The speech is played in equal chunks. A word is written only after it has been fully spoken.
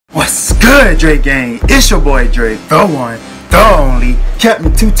good, Drake gang? It's your boy Drake, the one, the only. Kept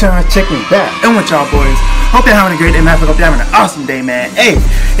me 2 times, check me back. And with y'all boys, hope you're having a great day, man. Hope you're having an awesome day, man. Hey,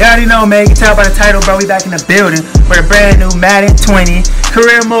 you already know, man. You can tell by the title, bro. We back in the building with a brand new Madden 20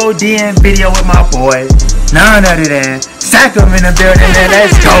 career mode DN video with my boy. None other than Sack him in the building, man.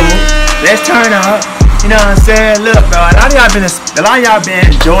 Let's go. Let's turn up. You know what I'm saying? Look, bro. A lot of y'all been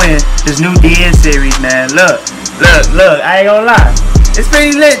enjoying this new DN series, man. Look. I ain't gonna lie. It's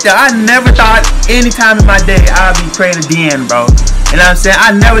pretty lit, though. I never thought any time in my day I'd be creating a DN, bro. You know what I'm saying?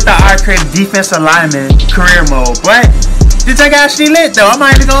 I never thought I'd create a defensive lineman career mode. But this junk actually lit, though. I'm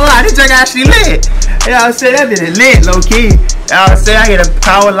not even gonna lie. This junk actually lit. You know what I'm saying? That bit lit, low key. You know what I'm saying? I get a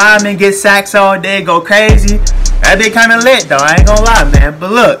power lineman, get sacks all day, go crazy. That bit kind of lit, though. I ain't gonna lie, man.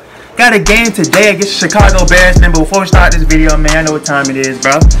 But look, got a game today against Chicago Bears, man. But before we start this video, man, I know what time it is,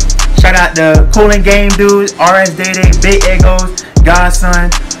 bro. Shout out the Cooling Game Dudes, RS Day Day, Big Egos,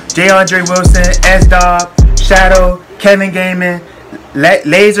 Godson, J. Andre Wilson, S Dog, Shadow, Kevin Gaming,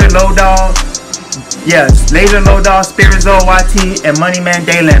 Laser Low Dog, yes, Laser Low Dog, Spirizo YT, and Money Man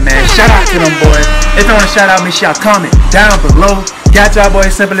Dayland, man. Shout out to them boys. If you want to shout out, make sure y'all comment down below. Got y'all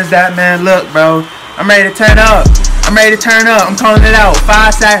boys, simple as that, man. Look, bro, I'm ready to turn up. I'm calling it out.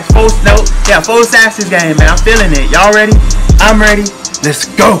 5 sacks, 4 sacks this game, man. I'm feeling it. Y'all ready? I'm ready. Let's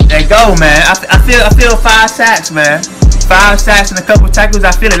go. Let's go, man. I feel 5 sacks, man. 5 sacks and a couple tackles.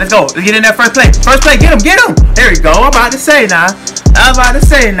 I feel it. Let's go. Let's get in that first play. First play. Get him. There we go. I'm about to say now.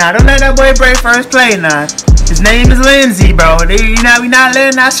 Don't let that boy break first play now. His name is Lindsay, bro. We not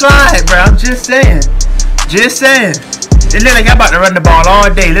letting that slide, bro. I'm just saying. It look like I'm about to run the ball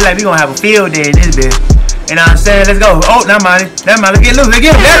all day. Look like we gonna have a field day in this bitch. You know what I'm saying? Let's go. Oh, never mind. Let's get loose. There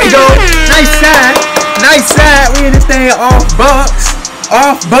we go. Nice side. We in this thing off Bucks.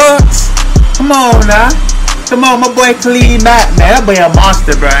 Come on now. Come on, my boy Khalid Matt, man. That boy a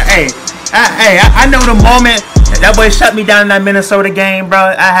monster, bro. Hey, I know the moment that boy shut me down in that Minnesota game,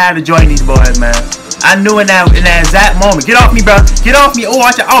 bro. I had to join these boys, man. I knew in that exact moment. Get off me, bro. Get off me. Oh,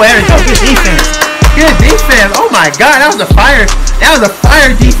 watch it. Oh, there we go. Good defense. Oh my God, that was a fire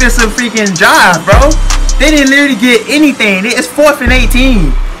defensive freaking drive, bro. They didn't literally get anything. It's 4th and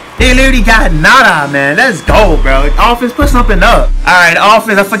 18. They literally got nada, man. Let's go, bro. Offense, put something up. Alright,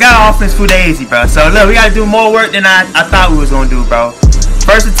 offense. I forgot offense Fudazi, bro. So, look, we got to do more work than I thought we was going to do, bro.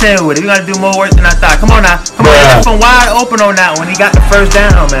 1st and 10 with it. We got to do more work than I thought. Come on now. Come on. He left him wide open on that one. He got the first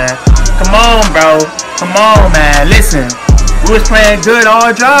down, man. Come on, bro. Come on, man. Listen. We was playing good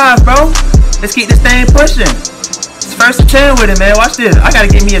all drive, bro. Let's keep this thing pushing. It's 1st and 10 with it, man. Watch this. I got to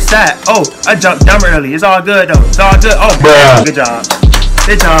get me a sack. Oh, I jumped dumb early. It's all good, though. It's all good. Oh, man. Good job.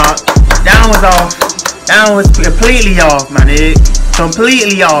 Good job. Down was off. Down was completely off, my nigga.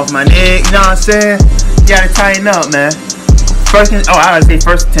 Completely off, my nigga. You know what I'm saying? You gotta tighten up, man. I gotta say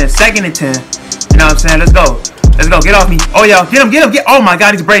 1st and 10. 2nd and 10. You know what I'm saying? Let's go. Get off me. Oh, y'all. Get him. Oh, my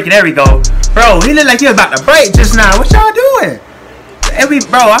God. He's breaking. There we go. Bro, he looked like he was about to break just now. What y'all doing?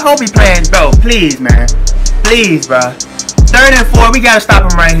 Bro, I hope he playing. Bro, please, man. Please, bro. 3rd and 4. We gotta stop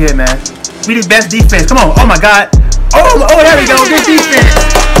him right here, man. We the best defense. Come on. Oh, my God. Oh, there we go. Good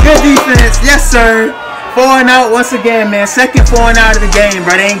defense. Yes, sir. 4 and out once again, man. 2nd 4 and out of the game,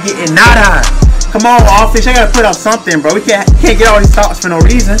 bro. They ain't getting nada. Come on, offense. I gotta put up something, bro. We can't get all these stops for no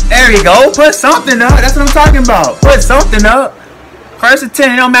reason. There we go. Put something up. That's what I'm talking about. Put something up. 1st and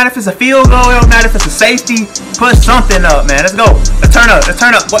 10. It don't matter if it's a field goal. It don't matter if it's a safety. Put something up, man. Let's go. Let's turn up.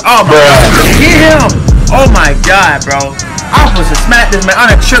 What? Oh, my God. Get him. Oh, my God, bro. I was supposed to smack this, man.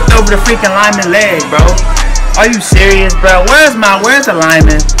 I done tripped over the freaking lineman leg, bro. Are you serious, bro? Where's the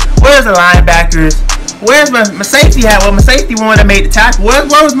lineman? Where's the linebackers? Where's my safety hat? Well, my safety wanted to make the tackle. Where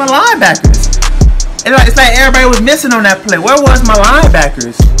was my linebackers? It's like everybody was missing on that play. Where was my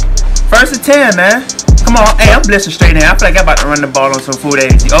linebackers? 1st and 10, man. Come on. Hey, I'm blitzing straight in. I feel like I'm about to run the ball on some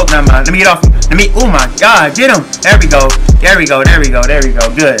Fudazi. Oh, never mind. Let me get off. Oh, my God. Get him. There we go. Good.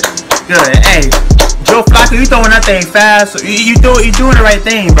 Hey, Joe Flacco, you throwing that thing fast. You doing the right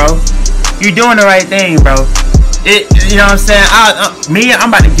thing, bro. You doing the right thing, bro. You know what I'm saying?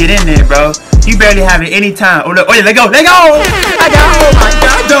 I'm about to get in there, bro. You barely have it any time. Oh, yeah, let go. Oh my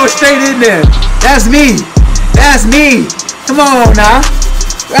God, go straight in there. That's me. Come on, now.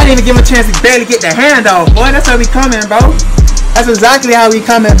 I didn't even give him a chance to barely get the handoff, boy. That's how we coming, bro. That's exactly how we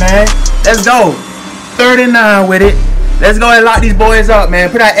coming, man. Let's go. 3rd and 9 with it. Let's go and lock these boys up, man.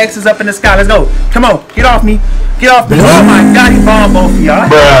 Put our X's up in the sky. Let's go. Come on. Get off me. Oh my God, he bombed both of y'all.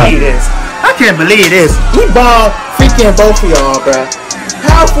 I can't believe this. He bombed freaking both of y'all, bro.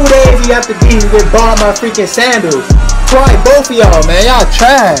 How Fudazi you have to be to get bombed by freaking sandals? Try both of y'all, man. Y'all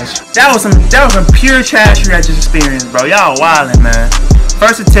trash. That was some pure trash you had just experienced, bro. Y'all wildin', man.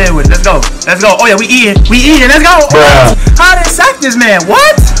 First and 10 with it. Let's go. Let's go. Oh yeah, we eating. We eating. Let's go. Oh, how did I sack this man?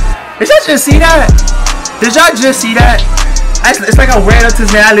 What? Did y'all just see that? Did y'all just see that? It's like I ran up to his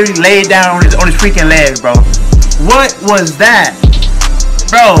man. I literally laid down on his freaking legs, bro. What was that?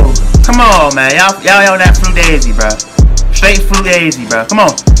 Bro, come on, man. Y'all on that fruit daisy, bro. Straight fruit daisy, bro. Come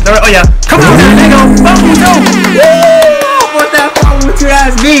on. Oh yeah. Come on, there you go. Fumble two. Woo! What's that fumble two?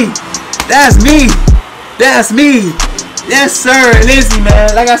 That's me. That's me. That's me. Yes, sir, Lindsay,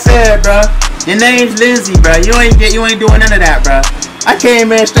 man. Like I said, bro, your name's Lindsay, bro. You ain't doing none of that, bro. I came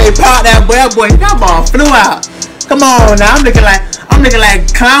in straight pop that boy. That boy, that ball flew out. Come on, now I'm looking like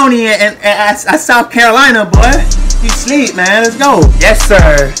Clowney and South Carolina, boy. You sleep, man. Let's go. Yes,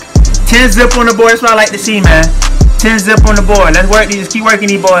 sir. 10 zip on the board. That's what I like to see, man. 10 zip on the board. Let's work these. Keep working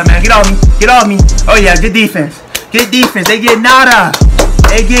these boys, man. Get off me. Get off me. Oh yeah, good defense. Good defense. They get nada.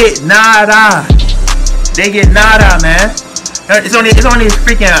 They get nada. They get nada, man. It's only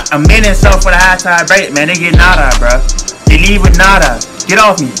freaking a minute so for the halftime break, man. They get nada, bro. They leave with nada. Get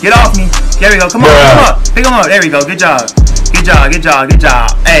off me. Get off me. There we go. Come on. Come on. Pick them up. There we go. Good job. Good job. Good job. Good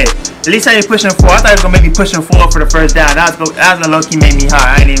job. Hey, at least I ain't pushing forward. I thought it was gonna make me pushing forward for the first down. That was a low key made me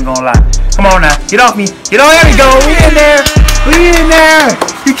high. I ain't even gonna lie. Come on now. Get off me. Get on. There we go. We in there. We in there.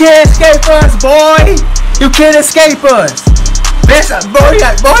 You can't escape us, boy. You can't escape us. Boy, you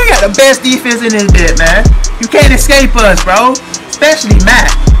got the best defense in this bit, man. You can't escape us, bro. Especially Mac.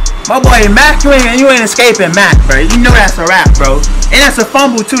 My boy Mac, you ain't escaping Mac, bro. You know that's a wrap, bro. And that's a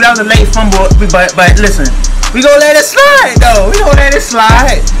fumble too. That was a late fumble, but listen, we gonna let it slide though. We gonna let it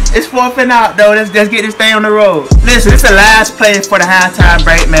slide. It's 4th and out though. Let's get this thing on the road. Listen, this is the last play for the halftime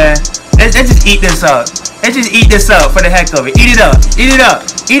break, man. Let's just eat this up. Let's just eat this up for the heck of it. Eat it up. Eat it up.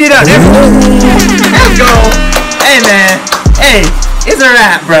 Eat it up. Let's go. Hey, man. Hey, it's a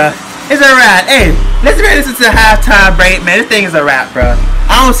wrap, bro. It's a wrap. Hey, let's get this into the halftime break, man. This thing is a wrap, bro.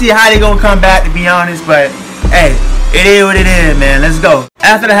 I don't see how they gonna come back, to be honest, but hey, it is what it is, man. Let's go.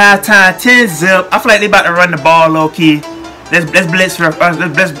 After the halftime, 10 zip. I feel like they about to run the ball low key. Let's blitz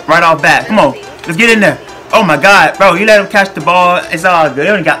right off bat. Come on, let's get in there. Oh my God, bro, you let them catch the ball. It's all good. They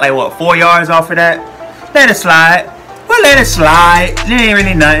only got like what, 4 yards off of that. Let it slide. Well, let it slide. It ain't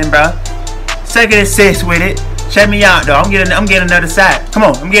really nothing, bro. 2nd and 6 with it. Check me out, though. I'm getting another sack. Come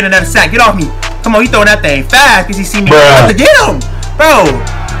on, I'm getting another sack. Get off me. Come on, you throwing that thing fast because he see me. Bruh. To get him, bro.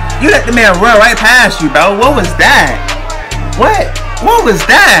 You let the man run right past you, bro. What was that? What was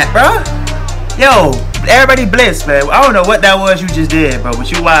that, bro? Yo, everybody blitz, man. I don't know what that was you just did, bro,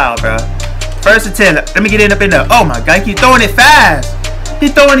 but you wild, bro. 1st and 10. Let me get in up in there. Oh my God, he keep throwing it fast. He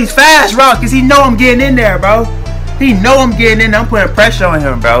throwing these fast routes because he know I'm getting in there, bro. He know I'm getting in there. I'm putting pressure on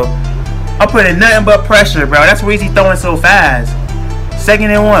him, bro. I'm putting nothing but pressure, bro. That's why he's throwing so fast.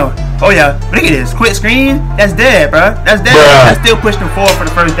 2nd and 1. Oh yeah, look at this. Quick screen. That's dead, bro. That's dead. I still pushed him forward for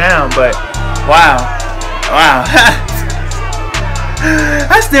the first down, but wow.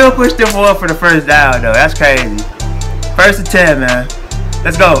 I still pushed him forward for the first down, though. That's crazy. 1st and 10, man.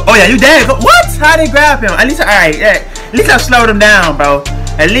 Let's go. Oh yeah, you dead. What? How they grab him? At least, all right. Yeah. At least I slowed him down, bro.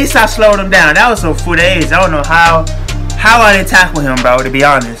 At least I slowed him down. That was some footage. I don't know how I didn't tackle him, bro. To be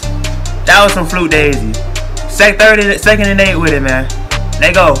honest, that was some fluke daisy. 2nd and 8 with it, man.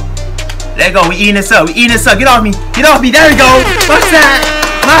 Let go. Let go. We eating this up. We eating this up. Get off me. Get off me. There we go. My side.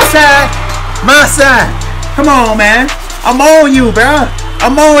 My side. My side. Come on, man. I'm on you, bro.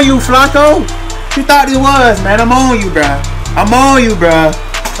 I'm on you, Flacco. You thought it was, man. I'm on you, bro. I'm on you, bro.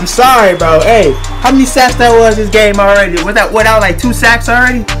 I'm sorry, bro. Hey, how many sacks that was this game already? Was that like 2 sacks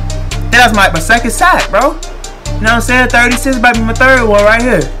already? That was my 2nd sack, bro. You know what I'm saying? 36 about to be my 3rd one right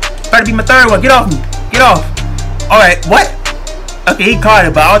here. About to be my 3rd one. Get off me. Get off. All right. What? Okay, he caught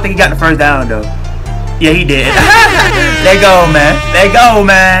it, but I don't think he got the first down though. Yeah, he did. Let go, man. Let go,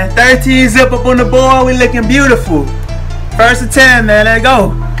 man. 13 zip up on the board. We looking beautiful. 1st and 10, man. Let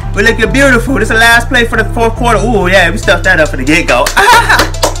go. We looking beautiful. This is the last play for the 4th quarter. Ooh, yeah, we stuffed that up for the get-go.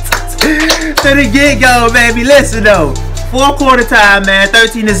 To the get-go, baby. Listen, though. 4th quarter time, man.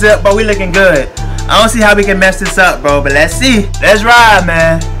 13 to zip, but we looking good. I don't see how we can mess this up, bro, but let's see. Let's ride,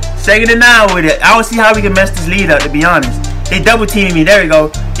 man. 2nd and 9 with it. I don't see how we can mess this lead up, to be honest. They double teaming me. There we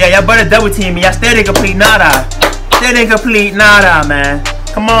go. Yeah, y'all better double team me. Y'all still didn't complete nada. Still didn't complete nada, man.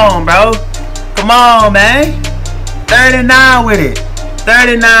 Come on, bro. Come on, man. 3rd and 9 with it.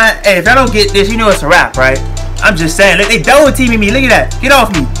 3rd and 9. Hey, if I don't get this, you know it's a wrap, right? I'm just saying. Look, they double teaming me. Look at that. Get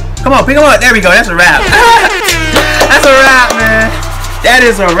off me. Come on, pick him up. There we go. That's a wrap. That's a wrap, man. That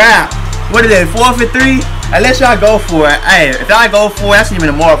is a wrap. What is it? 4th and 3? Unless y'all go for it. Hey, if y'all go for it, that's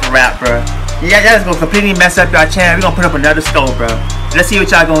even more of a wrap, bro. Yeah, that's gonna completely mess up y'all channel. We're gonna put up another scope, bro. Let's see what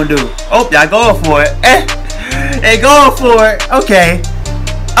y'all gonna do. Oh, y'all going for it. They going for it. Okay.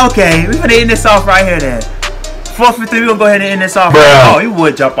 Okay, we gonna end this off right here then. 4th and 3, we gonna go ahead and end this off. Oh, he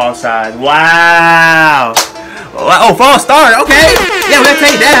would jump offside. Wow. Oh, false start. Okay. Yeah, we'll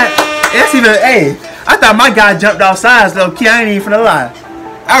take that. That's even, hey, I thought my guy jumped offsides though. Key, I ain't even finna lie.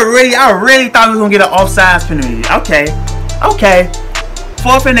 I really thought we was gonna get an offsides penalty. Okay. Okay.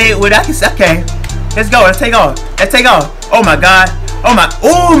 4th and 8 with that. Okay. Let's go. Let's take off. Let's take off. Oh my God. Oh my.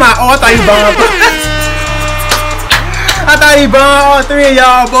 Oh my. Oh, I thought he bombed. I thought he bombed all 3 of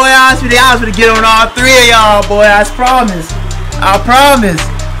y'all, boy. I was gonna get on all 3 of y'all, boy. I promise. I promise.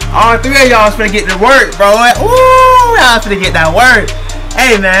 All 3 of y'all was gonna get to work, bro. Ooh, I was gonna get that work.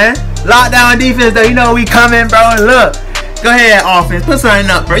 Hey, man. Lockdown defense, though. You know we coming, bro. And look. Go ahead, offense. Put something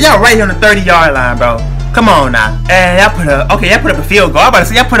up, bro. Y'all right here on the 30-yard line, bro. Come on now. And y'all put up. Okay, y'all put up a field goal. I'm about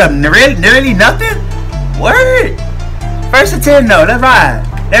to say y'all put up nearly nothing. Word. 1st and 10, though. Let's ride.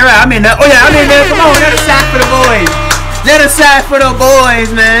 Let's ride. I'm in there. Oh yeah, I'm in there. Come on. Let us sack for the boys. Let us sack for the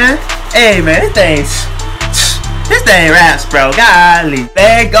boys, man. Hey, man, this thing raps, bro. Golly.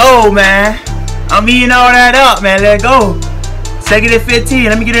 Let go, man. I'm eating all that up, man. Let go. 2nd and 15.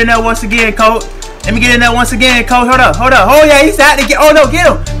 Let me get in there once again, coach. Let me get in there once again, coach. Hold up, hold up. Oh, yeah, he's out to get. Oh, no, get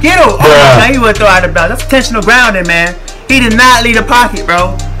him. Get him. Oh, no, he would throw out the ball. That's intentional grounding, man. He did not leave the pocket,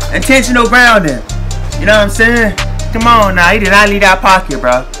 bro. Intentional grounding. You know what I'm saying? Come on now. He did not leave that pocket,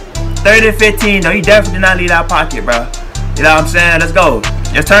 bro. 3rd and 15, though. He definitely did not leave that pocket, bro. You know what I'm saying? Let's go.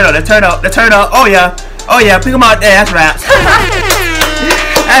 Let's turn up. Let's turn up. Let's turn up. Oh, yeah. Oh, yeah. Pick him out there. That's raps.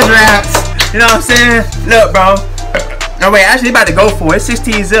 That's raps. You know what I'm saying? Look, bro. No, wait. Actually, he about to go for it.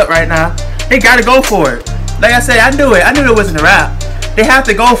 16 zip right now. They got to go for it. Like I said, I knew it. I knew it wasn't a rap. They have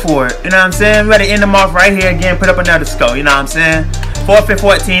to go for it. You know what I'm saying? We got to end them off right here again. Put up another score. You know what I'm saying? 4th and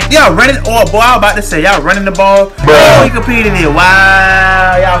 14. Y'all running. Oh, boy. I was about to say. Y'all running the ball. Oh, he completed it.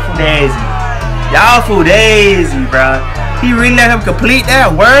 Wow. Y'all fugazi. Y'all fugazi, bro. He really let him complete that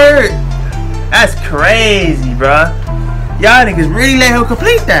word. That's crazy, bro. Y'all niggas really let him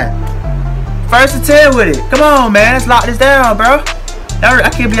complete that. 1st and 10 with it. Come on, man. Let's lock this down, bro. I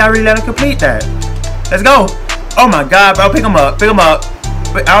can't believe I really let him complete that. Let's go. Oh my God, bro. Pick him up. Pick him up.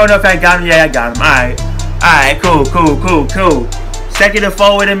 But I don't know if I got him. Yeah, I got him. Alright. Alright, cool. 2nd and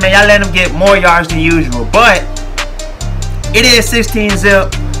 4 with him, man. Y'all let him get more yards than usual. But it is 16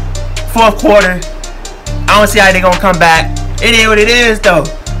 zip. 4th quarter. I don't see how they gonna come back. It is what it is, though.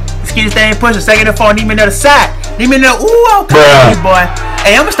 Let's keep this thing pushing. 2nd and 4. Need me another sack. Need me another. Ooh, I'll come on, boy.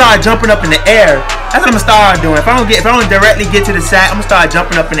 Hey, I'm gonna start jumping up in the air. That's what I'm gonna start doing. If I don't directly get to the sack, I'm gonna start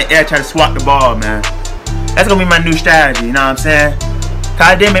jumping up in the air, trying to swat the ball, man. That's gonna be my new strategy. You know what I'm saying? Cause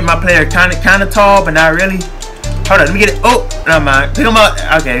I did make my player kind of tall, but not really. Hold on, let me get it. Oh, never mind. Pick him up.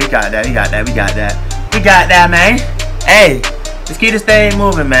 Okay, we got that. We got that, man. Hey, let's keep this thing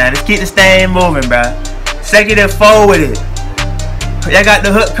moving, man. Let's keep this thing moving, bro. 2nd and 4 with it. Y'all got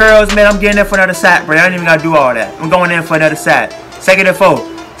the hook curls, man. I'm getting in for another sack, bro. I don't even gotta do all that. I'm going in for another sack. 2nd and 4.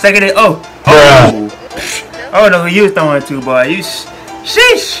 2nd and I don't know who you was throwing to, boy. You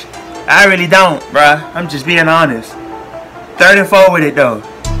sheesh. I really don't, bruh. I'm just being honest. 3rd and 4 with it though.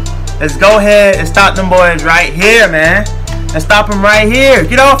 Let's go ahead and stop them boys right here, man. Let's stop them right here.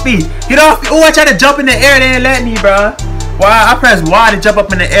 Get off me. Get off me. Oh, I tried to jump in the air. They didn't let me, bruh. Wow, I pressed Y to jump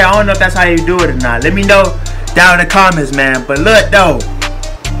up in the air. I don't know if that's how you do it or not. Let me know down in the comments, man. But look though.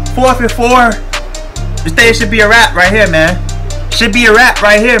 4th and 4. This thing should be a wrap right here, man. Should be a wrap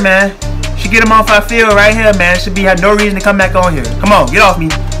right here, man. Should get him off our field right here, man. Should be have no reason to come back on here. Come on, get off me.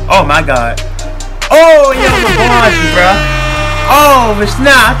 Oh my God. Oh, yeah, I'm gonna bomb you, bro. Oh, but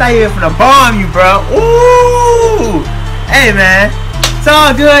nah, I thought you were gonna bomb you, bro. Ooh. Hey, man. It's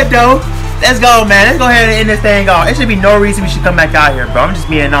all good though. Let's go, man. Let's go ahead and end this thing off. There should be no reason we should come back out here, bro. I'm just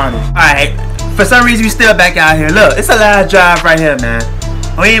being honest. Alright. For some reason we still back out here. Look, it's a live drive right here, man.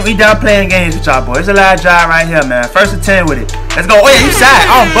 We done playing games with y'all, boys. It's a live drive right here, man. 1st and 10 with it. Let's go. Oh yeah, he sacked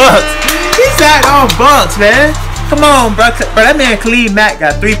on Bucks. He sacked on Bucks, man. Come on, bro. Bro, that man Khalid Mack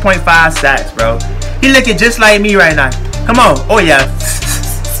got 3.5 sacks, bro. He looking just like me right now. Come on. Oh yeah.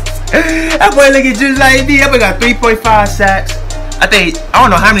 That boy looking just like me. That boy got 3.5 sacks. I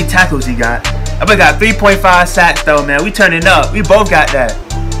don't know how many tackles he got. That boy got 3.5 sacks though, man. We turning up. We both got that.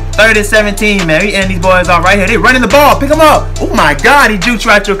 3rd and 17, man. We end these boys off right here. They running the ball. Pick them up. Oh my God, he juked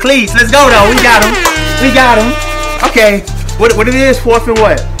you out your cleats. Let's go though. We got him. We got him. Okay. What it is? 4th and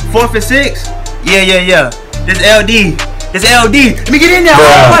what? 4th and 6? Yeah. This LD. This LD. Let me get in there.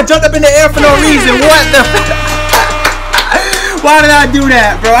 Oh, I jumped up in the air for no reason. What the? Why did I do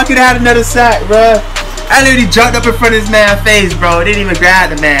that, bro? I could have had another sack, bro. I literally jumped up in front of this man's face, bro. Didn't even grab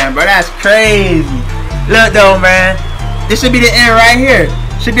the man, bro. That's crazy. Look though, man. This should be the end right here.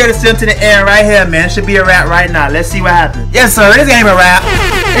 Should be able to see him to the end right here, man. Should be a wrap right now. Let's see what happens. Yes, sir. This game a wrap.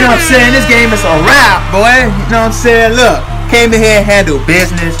 You know what I'm saying? This game is a wrap, boy. You know what I'm saying? Look, came in here and handled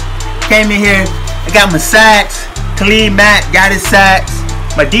business. Came in here, I got my sacks. Khalid Mack got his sacks.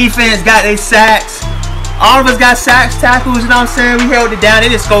 My defense got their sacks. All of us got sacks, tackles. You know what I'm saying? We held it down. They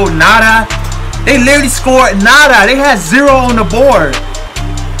just scored nada. They literally scored nada. They had 0 on the board.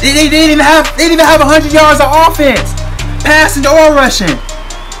 They didn't even have 100 yards of offense, passing or rushing.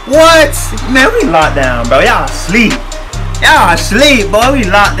 What? Man, we locked down, bro. Y'all asleep. Y'all asleep, boy. We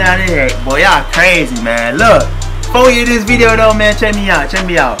locked down here, boy. Y'all crazy, man. Look, before you this video though, man, check me out. Check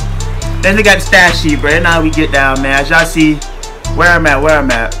me out. Let's look at the stat sheet, bro. That's how we get down, man. As y'all see, where I'm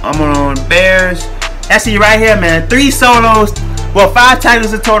at. I'm on Bears. That's see right here, man. 3 solos. Well, 5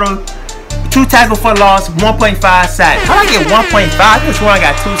 tackles in total. 2 tackles for loss, 1.5 sacks. How did I get 1.5? This one I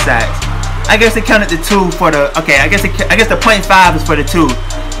got 2 sacks. I guess they counted the 2 for the. Okay, I guess the 0.5 is for the 2.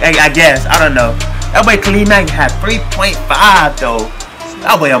 I guess I don't know. That boy Khalid Mack had 3.5 though.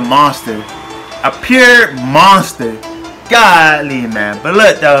 That boy a monster, a pure monster. Godly, man. But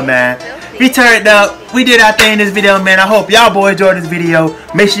look though, man. We turned up. We did our thing in this video, man. I hope y'all boy enjoyed this video.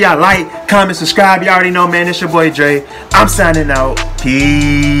 Make sure y'all like, comment, subscribe. You already know, man. It's your boy Dre. I'm signing out.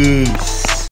 Peace.